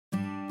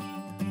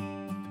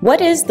What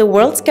is the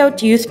World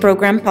Scout Youth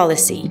Program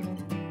Policy?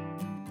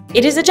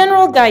 It is a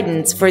general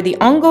guidance for the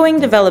ongoing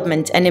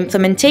development and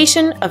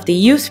implementation of the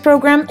youth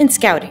program in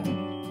Scouting.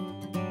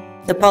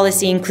 The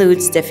policy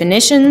includes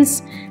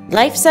definitions,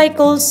 life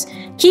cycles,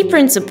 key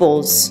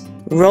principles,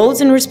 roles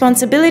and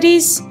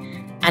responsibilities,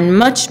 and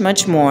much,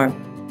 much more.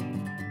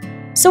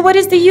 So what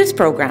is the youth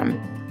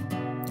program?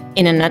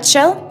 In a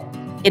nutshell,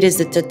 it is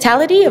the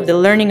totality of the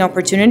learning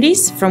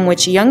opportunities from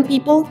which young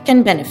people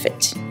can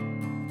benefit.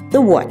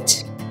 The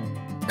what?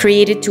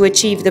 Created to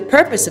achieve the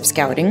purpose of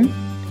Scouting,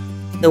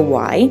 the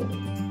why,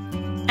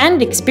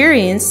 and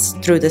experience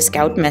through the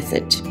Scout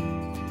method,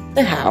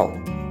 the how.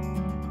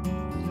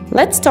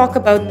 Let's talk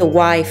about the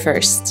why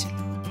first.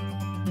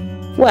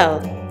 Well,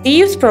 the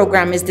youth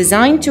program is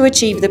designed to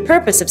achieve the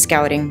purpose of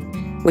Scouting,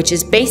 which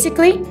is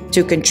basically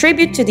to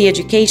contribute to the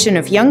education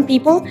of young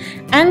people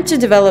and to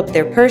develop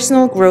their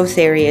personal growth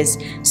areas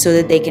so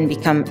that they can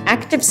become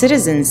active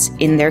citizens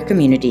in their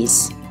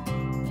communities.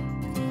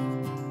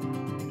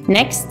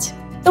 Next,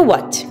 the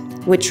what,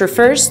 which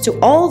refers to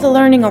all the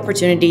learning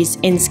opportunities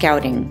in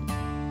Scouting.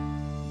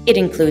 It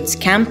includes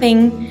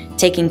camping,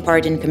 taking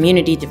part in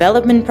community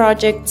development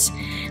projects,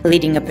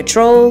 leading a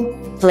patrol,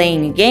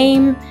 playing a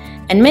game,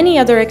 and many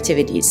other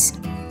activities.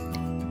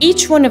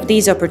 Each one of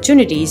these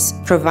opportunities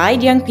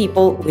provide young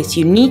people with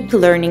unique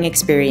learning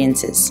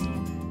experiences.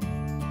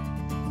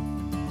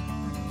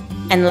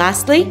 And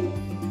lastly,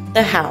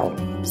 the how,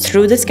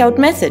 through the Scout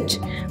method,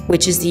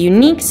 which is the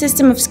unique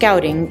system of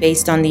Scouting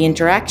based on the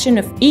interaction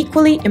of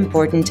equally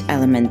important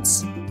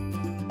elements.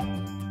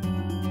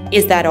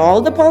 Is that all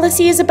the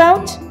policy is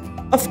about?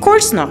 Of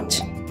course not.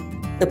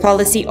 The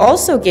policy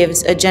also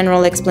gives a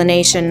general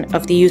explanation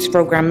of the youth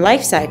program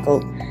life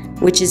cycle,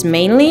 which is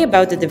mainly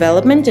about the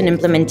development and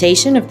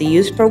implementation of the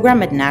youth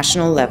program at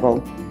national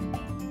level.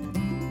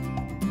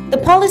 The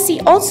policy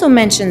also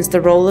mentions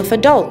the role of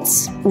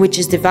adults, which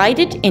is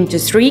divided into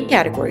 3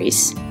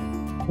 categories: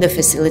 the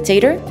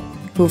facilitator,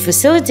 who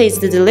facilitates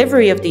the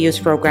delivery of the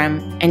youth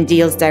program and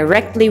deals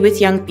directly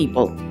with young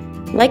people,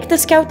 like the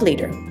Scout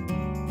leader;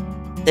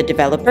 the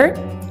developer,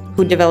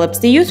 who develops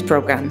the youth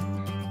program,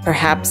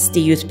 perhaps the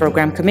youth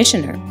program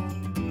commissioner;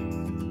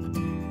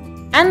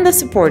 and the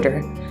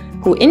supporter,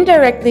 who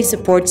indirectly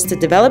supports the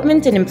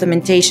development and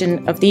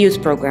implementation of the youth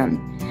program.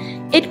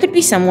 It could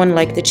be someone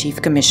like the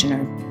chief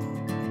commissioner.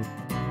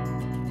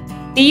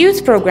 The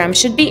youth program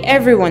should be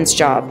everyone's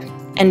job,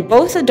 and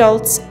both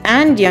adults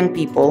and young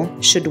people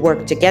should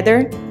work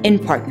together in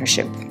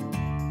partnership.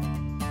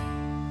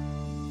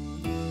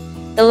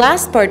 The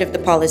last part of the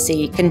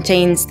policy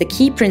contains the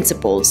key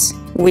principles,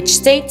 which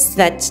states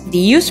that the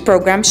youth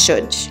program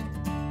should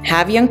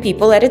have young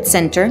people at its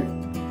center,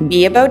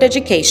 be about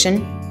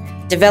education,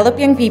 develop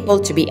young people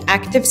to be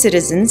active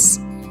citizens,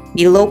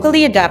 be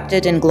locally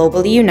adapted and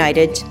globally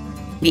united,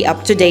 be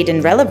up-to-date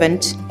and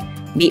relevant,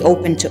 be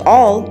open to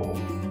all,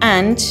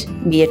 and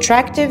be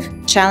attractive,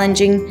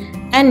 challenging,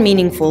 and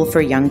meaningful for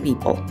young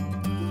people.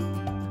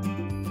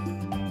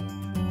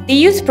 The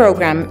youth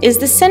program is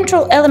the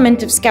central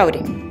element of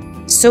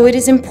Scouting, so it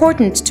is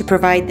important to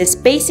provide this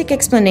basic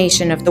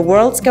explanation of the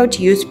World Scout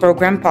Youth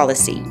Program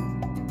policy.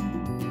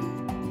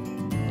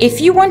 If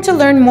you want to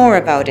learn more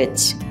about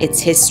it, its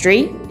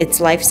history,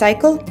 its life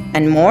cycle,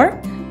 and more,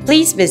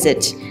 please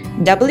visit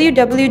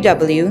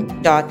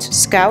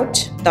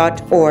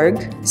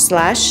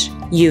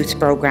www.scout.org/youth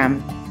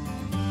program.